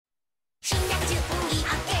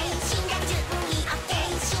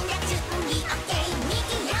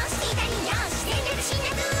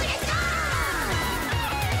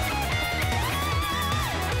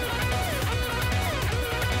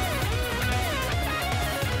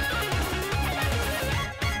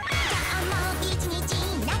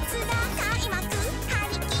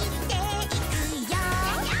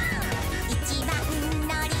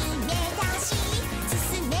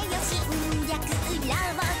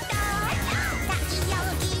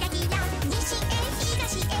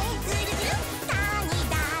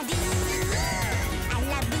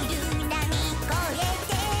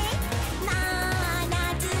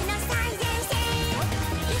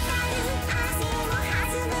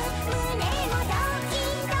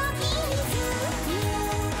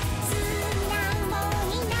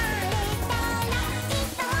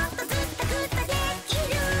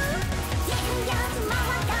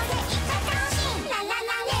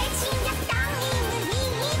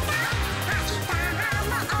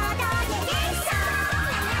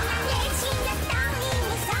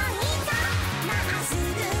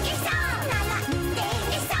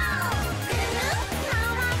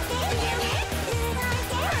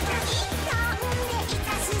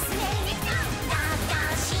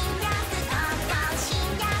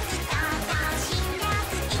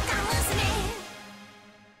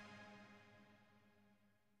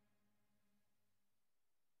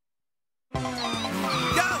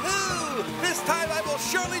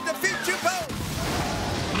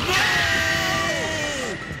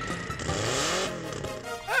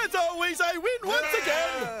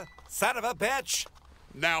son of a bitch!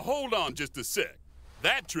 Now hold on just a sec.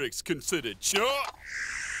 That trick's considered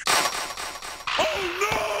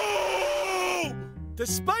Oh no!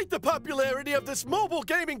 Despite the popularity of this mobile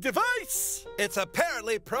gaming device, it's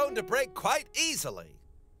apparently prone to break quite easily.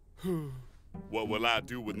 What will I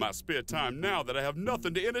do with my spare time now that I have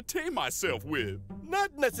nothing to entertain myself with?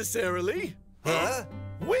 not necessarily. Huh?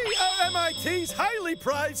 We are MIT's highly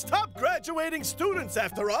prized top graduating students,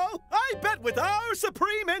 after all. I bet with our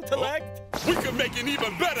supreme intellect... We can make an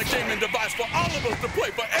even better gaming device for all of us to play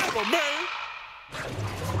forever, man!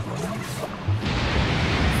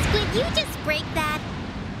 Squid, you just break that.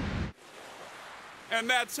 And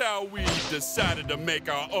that's how we decided to make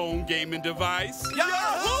our own gaming device. Yahoo!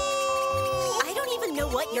 I don't even know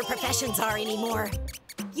what your professions are anymore.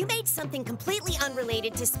 You made something completely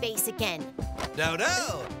unrelated to space again. No,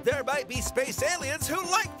 there might be space aliens who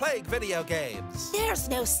like playing video games. There's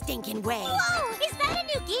no stinking way. Whoa! Is that a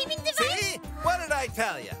new gaming device? See? What did I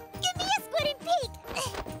tell you? Give me a squid and peek!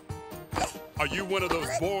 Are you one of those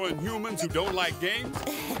boring humans who don't like games?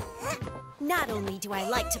 Not only do I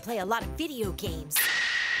like to play a lot of video games,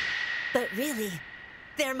 but really,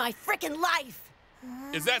 they're my frickin' life.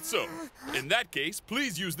 Is that so? In that case,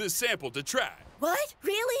 please use this sample to try. What?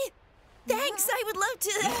 Really? Thanks, I would love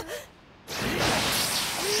to...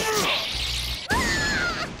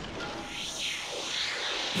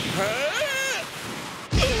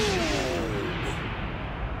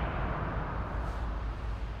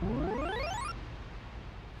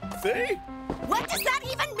 See? What does that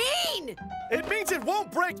even mean? It means it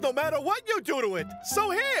won't break no matter what you do to it. So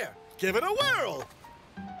here, give it a whirl.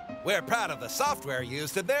 We're proud of the software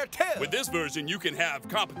used in there, too. With this version, you can have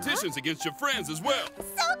competitions against your friends as well.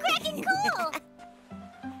 So cracking cool!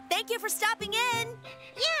 Thank you for stopping in.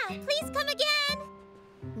 Yeah, please come again.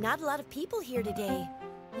 Not a lot of people here today.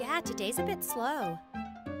 Yeah, today's a bit slow.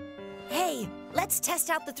 Hey, let's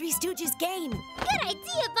test out the Three Stooges game. Good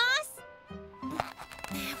idea, boss.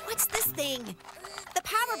 What's this thing? The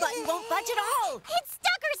power button won't budge at all. It's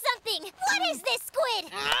stuck or something. What is this,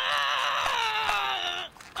 Squid?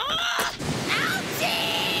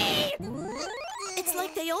 Ouchie! It's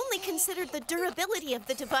like they only considered the durability of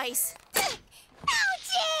the device.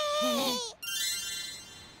 Ouchie!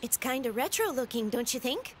 It's kind of retro looking, don't you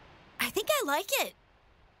think? I think I like it.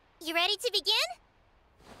 You ready to begin?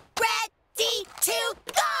 Ready to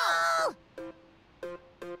go!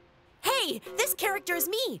 Hey, this character is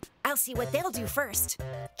me. I'll see what they'll do first.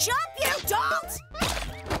 Jump, you don't!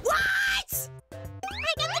 What?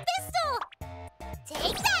 I got the pistol!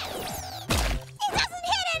 Take that! It doesn't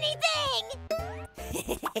hit anything!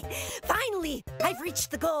 Finally, I've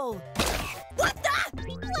reached the goal. What the?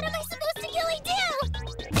 What am I supposed to really do?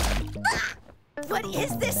 Ah! What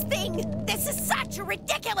is this thing? This is such a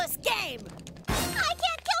ridiculous game! I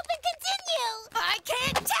can't help and continue! I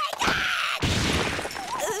can't take it!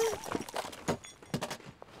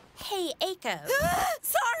 Hey, Eiko.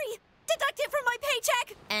 Sorry! Deduct it from my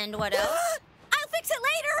paycheck! And what else? I'll fix it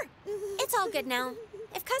later! It's all good now.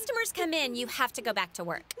 If customers come in, you have to go back to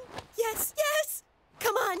work. Yes, yes!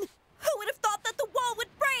 Come on! Who would have thought that the wall would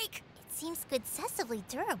break? It seems excessively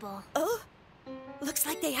durable. Oh, looks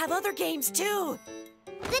like they have other games too.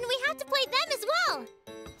 Then we have to play them as well.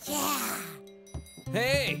 Yeah.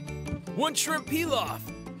 Hey, one shrimp pilaf.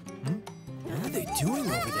 What are they doing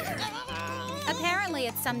over there? Apparently,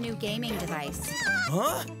 it's some new gaming device.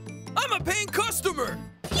 Huh? I'm a paying customer!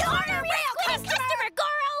 You're a real customer,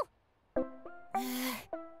 Goro!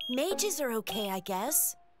 Mages are okay, I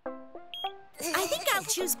guess. I think I'll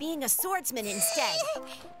choose being a swordsman instead.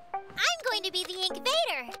 I'm going to be the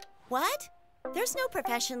incubator. What? There's no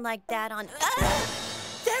profession like that on...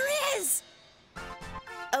 There is!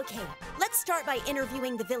 Okay, let's start by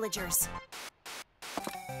interviewing the villagers.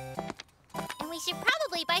 And we should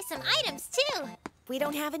probably buy some items, too. We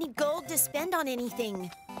don't have any gold to spend on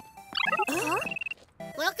anything.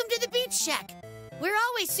 Welcome to the beach shack. We're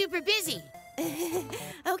always super busy.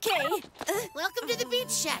 Okay. Welcome to the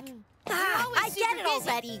beach shack. I get it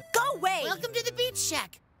already. Go away. Welcome to the beach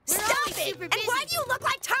shack. We're Stop always it! super And busy. why do you look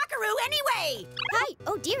like Takaru anyway? Hi.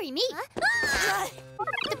 Oh, dearie me.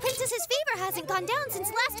 The princess's fever hasn't gone down since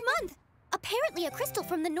last month. Apparently, a crystal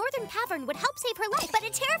from the northern cavern would help save her life, but a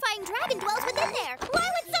terrifying dragon dwells within there. Why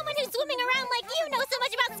would someone who's swimming around like you know so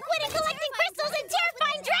much about squid and collecting crystals and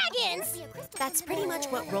terrifying dragons? That's pretty much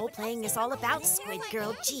what role-playing is all about, Squid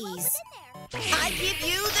Girl. Jeez. I give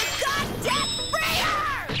you the God-Death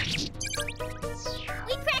Prayer!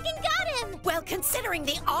 We crackin' got him! Well, considering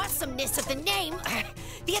the awesomeness of the name,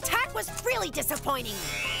 the attack was really disappointing.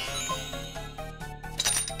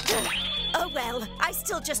 well, I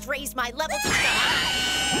still just raised my level to...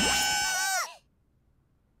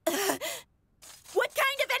 What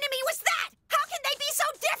kind of enemy was that? How can they be so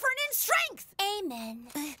different in strength? Amen.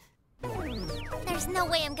 There's no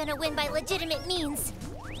way I'm gonna win by legitimate means.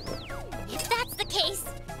 If that's the case...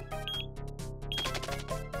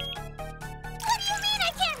 What do you mean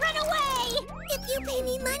I can't run away? If you pay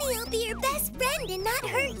me money, I'll be your best friend and not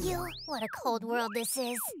hurt you. What a cold world this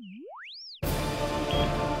is.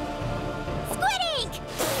 Squid ink!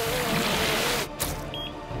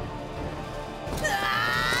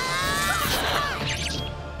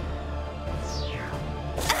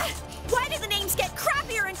 Why do the names get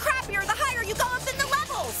crappier and crappier the higher you go up in the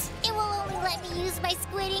levels? It will only let me use my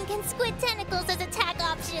squid ink and squid tentacles as attack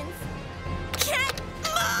options. Can't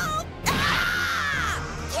move! Ah!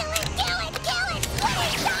 Kill it, kill it, kill it! Squid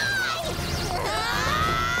ink, die!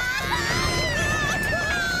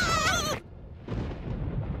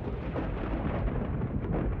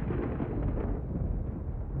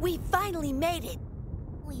 We finally made it.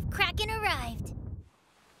 We've Kraken arrived.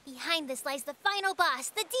 Behind this lies the final boss,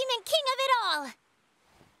 the demon king of it all.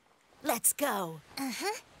 Let's go.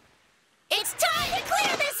 It's time to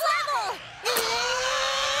clear this level!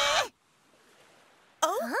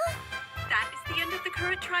 Oh? Huh? That is the end of the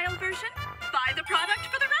current trial version. Buy the product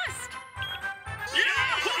for the rest.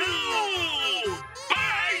 Yahoo!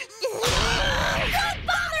 Bye! Don't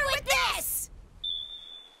bother with this!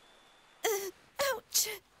 Ouch.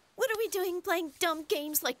 What are we doing playing dumb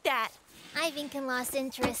games like that? I've lost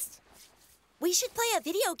interest. We should play a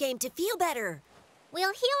video game to feel better.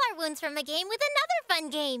 We'll heal our wounds from the game with another fun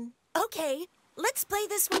game. Okay, let's play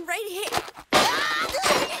this one right here.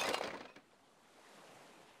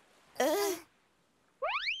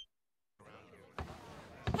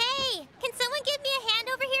 Hey, can someone give me a hand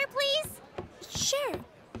over here, please? Sure.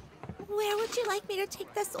 Where would you like me to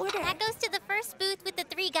take this order? That goes to the first booth with the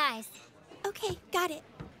 3 guys. Okay, got it.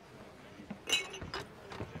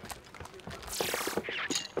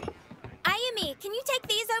 Ayumi, can you take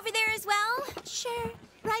these over there as well? Sure,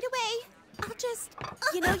 right away. I'll just...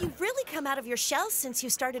 You know, you've really come out of your shell since you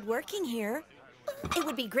started working here. It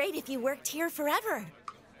would be great if you worked here forever.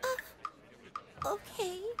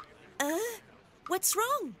 Okay. What's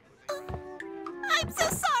wrong? I'm so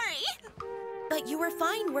sorry. But you were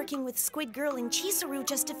fine working with Squid Girl and Chizuru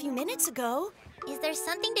just a few minutes ago. Is there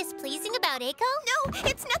something displeasing about Eiko? No,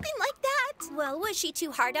 it's nothing like that. Well, was she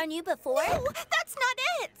too hard on you before? No, that's not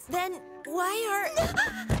it. Then why are...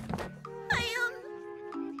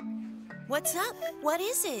 What's up? What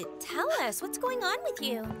is it? Tell us, what's going on with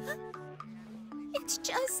you? It's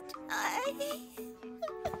just...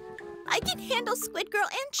 I can handle Squid Girl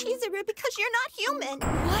and Chizuru because you're not human.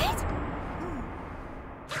 What?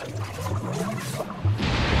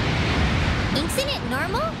 Isn't it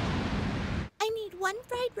normal? I need 1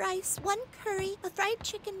 fried rice, 1 curry, a fried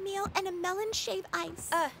chicken meal, and a melon shave ice.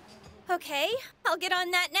 Okay. I'll get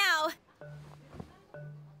on that now.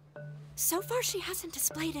 So far, she hasn't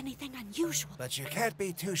displayed anything unusual. But you can't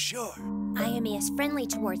be too sure. Ayumi is friendly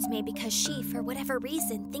towards me because she, for whatever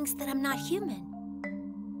reason, thinks that I'm not human.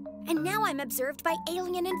 And now I'm observed by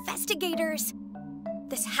alien investigators.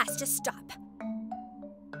 This has to stop.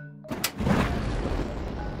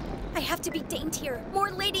 I have to be daintier,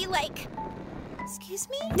 more ladylike. Excuse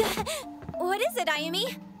me? What is it,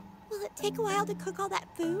 Ayumi? Will it take a while to cook all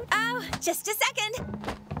that food? Oh, just a second.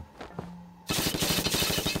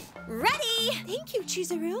 Ready! Thank you,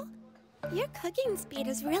 Chizuru. Your cooking speed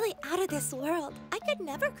is really out of this world. I could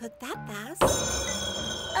never cook that fast.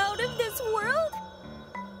 Out of this world?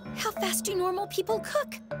 How fast do normal people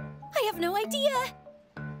cook? I have no idea.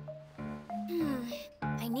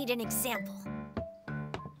 I need an example.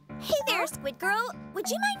 Hey there, Squid Girl. Would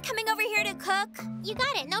you mind coming over here to cook? You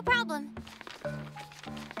got it, no problem.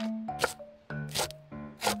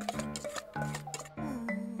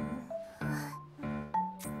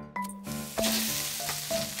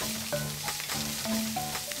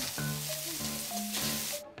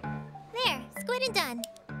 There, squid and done.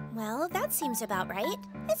 Well, that seems about right.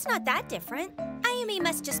 It's not that different. Ayumi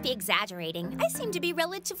must just be exaggerating. I seem to be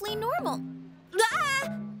relatively normal. Ah!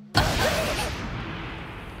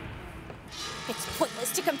 It's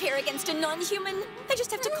pointless to compare against a non-human. I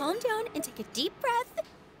just have to calm down and take a deep breath.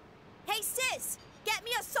 Hey, sis, get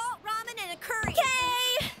me a salt ramen and a curry.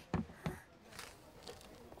 Okay.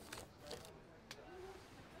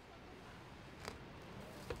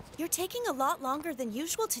 You're taking a lot longer than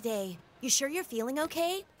usual today. You sure you're feeling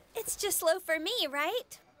okay? It's just slow for me,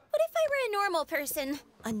 right? What if I were a normal person?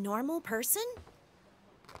 A normal person?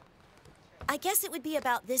 I guess it would be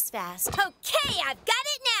about this fast. Okay, I've got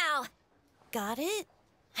it now. Got it?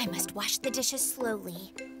 I must wash the dishes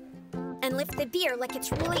slowly. And lift the beer like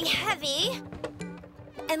it's really heavy.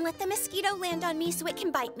 And let the mosquito land on me so it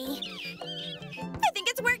can bite me. I think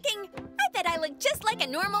it's working. I bet I look just like a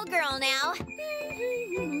normal girl now.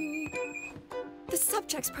 The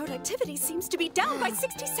subject's productivity seems to be down by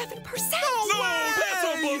 67%. No, that's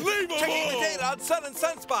unbelievable! Checking the data on sun and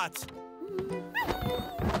sunspots.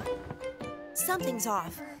 Something's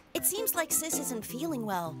off. It seems like Sis isn't feeling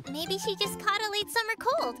well. Maybe she just caught a late summer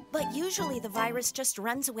cold. But usually the virus just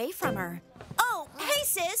runs away from her. Oh, hey,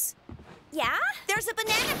 Sis! Yeah? There's a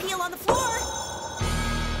banana peel on the floor!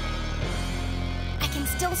 I can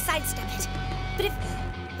still sidestep it. But if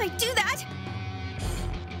I do that...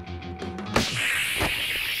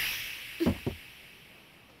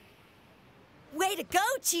 Way to go,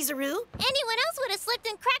 Chizuru! Anyone else would have slipped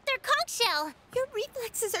and cracked their conch shell. Your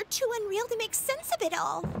reflexes are too unreal to make sense of it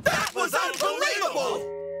all. That was unbelievable!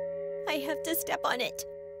 I have to step on it.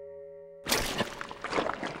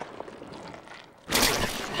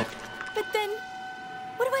 But then,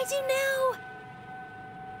 what do I do now?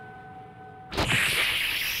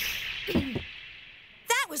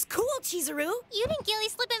 That was cool, Chizuru! You didn't gilly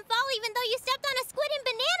slip and fall even though you stepped on a squid and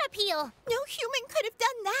banana peel. No human could have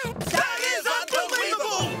done that. That is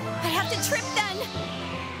unbelievable! I have to trip then.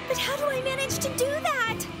 But how do I manage to do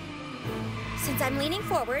that? Since I'm leaning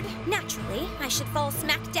forward, naturally, I should fall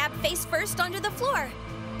smack dab face first onto the floor.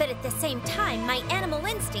 But at the same time, my animal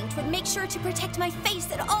instinct would make sure to protect my face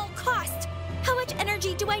at all costs. How much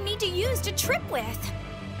energy do I need to use to trip with?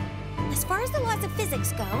 As far as the laws of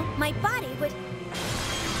physics go, my body would...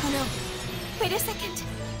 Oh no. Wait a second.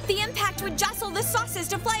 The impact would jostle the sauces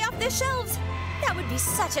to fly off the shelves. That would be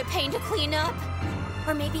such a pain to clean up.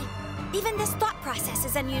 Or maybe even this thought process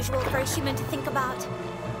is unusual for a human to think about.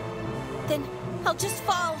 Then I'll just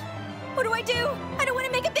fall. What do? I don't want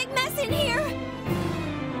to make a big mess in here.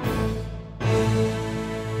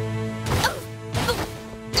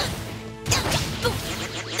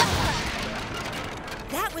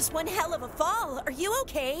 That was one hell of a fall. Are you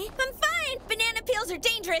okay? I'm fine. Banana peels are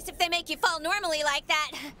dangerous if they make you fall normally like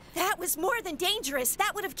that. That was more than dangerous.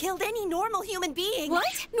 That would have killed any normal human being.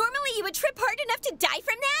 What? Normally you would trip hard enough to die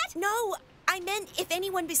from that? No, I meant if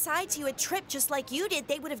anyone besides you had tripped just like you did,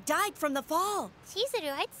 they would have died from the fall.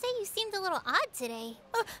 Chizuru, I'd say you seemed a little odd today.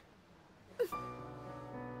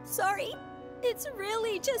 Sorry. It's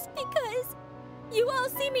really just because you all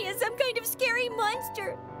see me as some kind of scary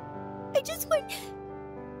monster. I just want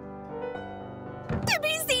to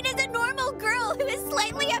be seen as a normal girl who is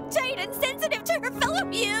slightly uptight and sensitive to her fellow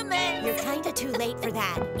humans. You're kinda too late for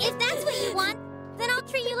that. If that's what you want, then I'll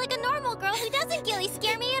treat you like a normal girl who doesn't gilly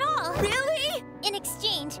scare me at all. Really? In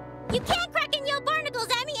exchange, you can't crack and yell barnacles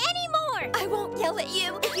at me anymore! I won't yell at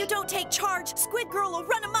you. If you don't take charge, Squid Girl will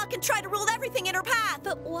run amok and try to rule everything in her path.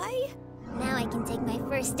 But why? Now I can take my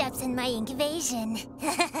first steps in my invasion.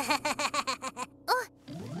 Oh,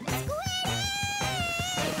 Squiddy!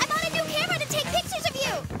 I bought a new camera to take pictures of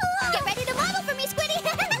you! Get ready to model for me, Squiddy!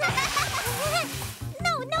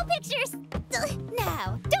 No pictures!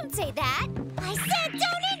 No, don't say that! I said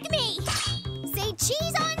don't ink me! Say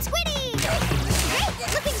cheese on Squiddy! Great,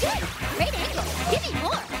 looking good! Great angle! Give me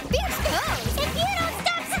more! Fierce pose! If you don't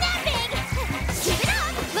stop snapping! Keep it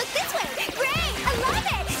up! Look this way! Great! I love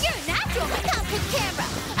it! You're a natural with help with camera!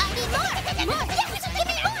 I need more! More! Yes! Give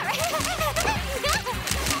me more!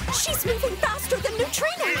 She's moving faster than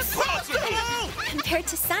neutrinos! Impossible! Compared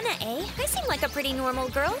to Sana, eh? I seem like a pretty normal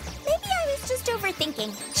girl. Maybe I was just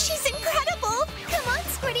overthinking. She's incredible! Come on,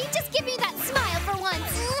 Squiddy, just give me that smile for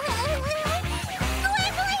once!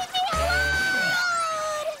 Quit, leave me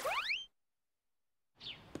alone!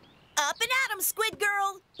 Up and at 'em, Squid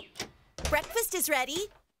Girl! Breakfast is ready.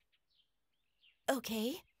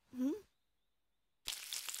 Okay.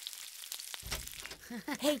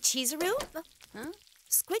 Hey, Chizuru? Huh?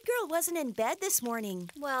 Squid Girl wasn't in bed this morning.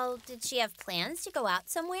 Well, did she have plans to go out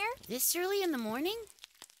somewhere? This early in the morning?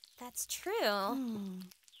 That's true.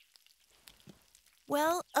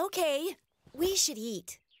 Well, okay. We should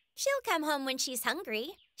eat. She'll come home when she's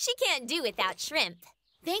hungry. She can't do without shrimp.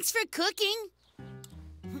 Thanks for cooking.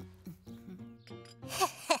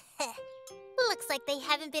 Looks like they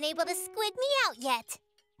haven't been able to squid me out yet.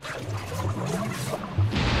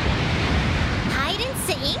 Hide and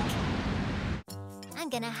seek? I'm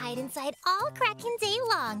gonna hide inside all Kraken day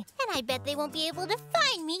long, and I bet they won't be able to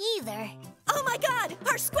find me either. Oh my God!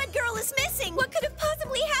 Our Squid Girl is missing! What could have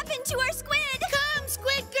possibly happened to our squid? Come,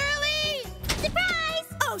 Squid Girlie! Surprise!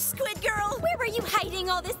 Oh, Squid Girl! Where were you hiding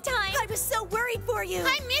all this time? I was so worried for you!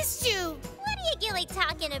 I missed you! What are you Gilly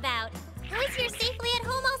talking about? I was here safely at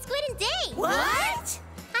home all squid and day. What?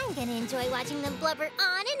 I I'm gonna enjoy watching them blubber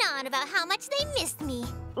on and on about how much they missed me.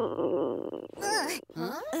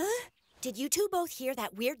 Did you two both hear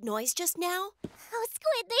that weird noise just now? Oh,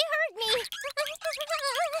 Squid, they hurt me!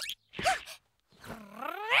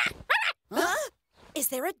 Huh? Is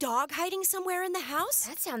there a dog hiding somewhere in the house?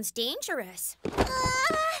 That sounds dangerous. I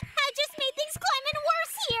just made things climbing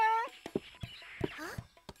worse here!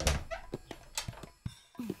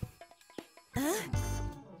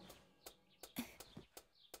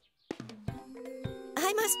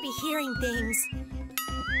 I must be hearing things.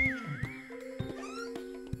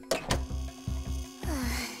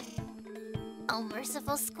 Oh,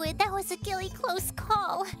 merciful Squid, that was a gilly close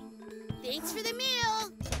call. Thanks for the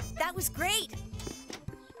meal. That was great.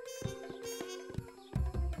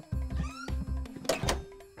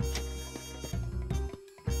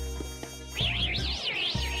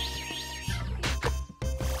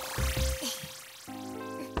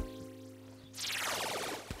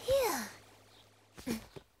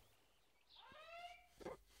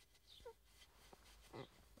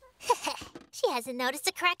 She hasn't noticed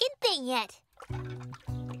a cracking thing yet.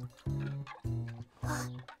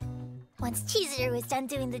 Once Chizuru is done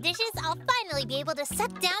doing the dishes, I'll finally be able to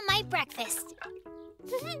suck down my breakfast.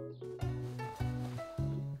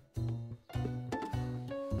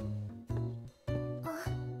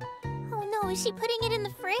 Oh no, is she putting it in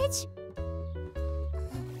the fridge?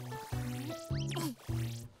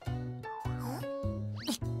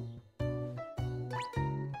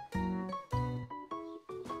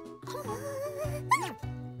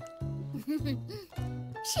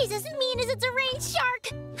 She's as mean as it's a rain shark!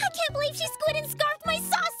 I can't believe she squid and scarfed my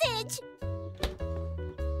sausage!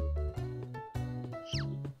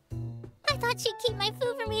 I thought she'd keep my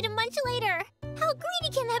food for me to munch later. How greedy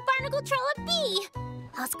can that barnacle trollop be?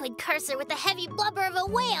 I'll squid curse her with the heavy blubber of a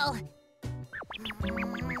whale. I'm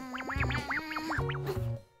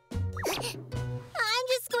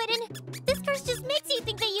just squidding. This curse just makes you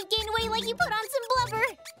think that you've gained weight like you put on some blubber.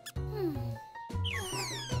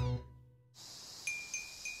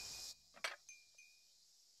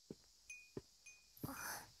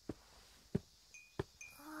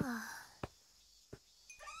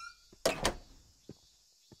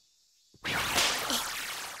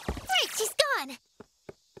 She's gone.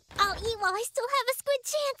 I'll eat while I still have a squid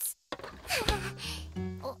chance.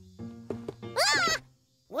 Ah!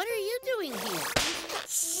 What are you doing here?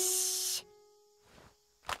 Shh.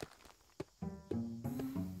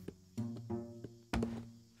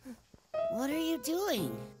 What are you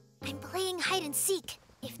doing? I'm playing hide and seek.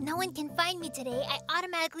 If no one can find me today, I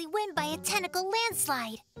automatically win by a tentacle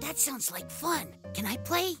landslide. That sounds like fun. Can I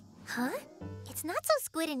play? Huh? It's not so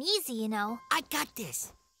squid and easy, you know. I got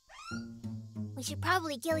this. We should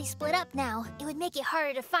probably gilly split up now. It would make it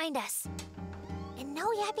harder to find us. And no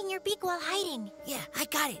yapping your beak while hiding. Yeah, I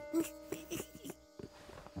got it.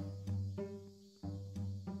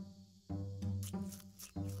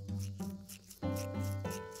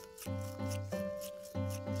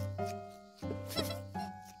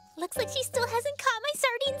 Looks like she still hasn't caught my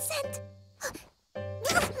sardine scent.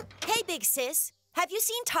 Hey, big sis. Have you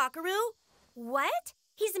seen Takaru? What?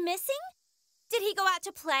 He's missing? Did he go out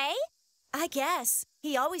to play? I guess.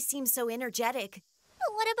 He always seems so energetic.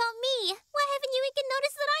 But what about me? Why haven't you even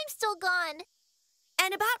noticed that I'm still gone?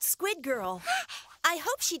 And about Squid Girl. I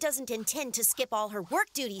hope she doesn't intend to skip all her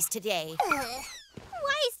work duties today.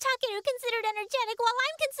 Why is Takeru considered energetic while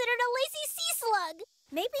I'm considered a lazy sea slug?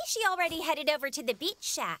 Maybe she already headed over to the beach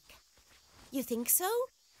shack. You think so?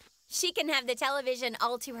 She can have the television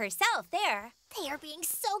all to herself there. They are being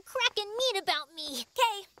so crackin' mean about me.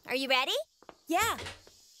 Okay, are you ready? Yeah.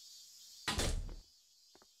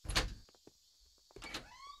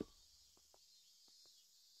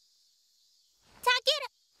 Takeru!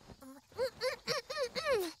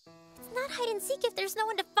 It's not hide and seek if there's no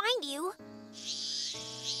one to find you.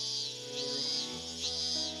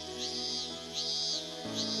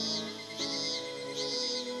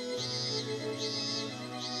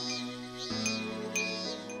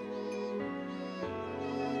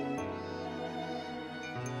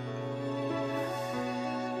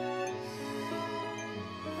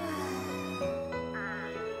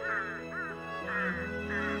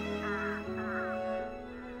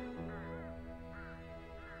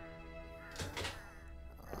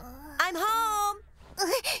 I'm home!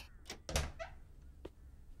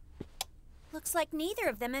 Looks like neither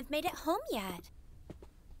of them have made it home yet.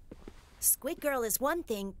 Squid Girl is one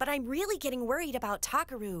thing, but I'm really getting worried about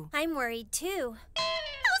Takaru. I'm worried too.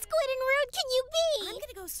 How squid and rude can you be? I'm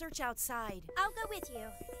gonna go search outside. I'll go with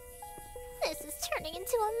you. This is turning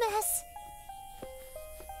into a mess.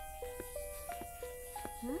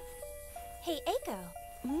 Hey, Eiko,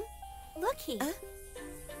 Looky.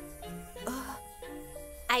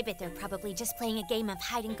 I bet they're probably just playing a game of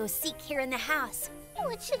hide-and-go-seek here in the house.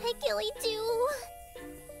 What should I, Gilly, do?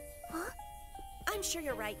 I'm sure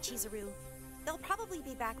you're right, Chizuru. They'll probably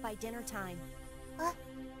be back by dinner time. What?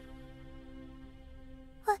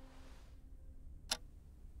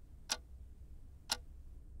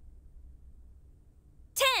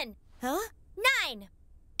 10. Huh? 9.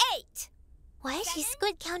 8. Why is she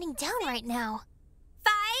squid counting down right now?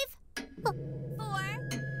 5. 4. 3.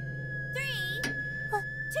 2.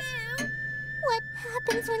 What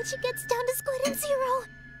happens when she gets down to squid and 0?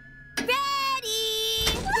 Ready!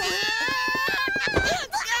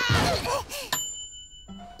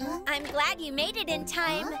 I'm glad you made it in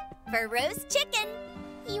time for roast chicken.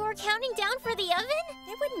 You were counting down for the oven?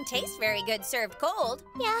 It wouldn't taste very good served cold.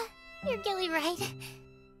 Yeah, you're Gilly right.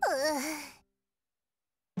 Ugh.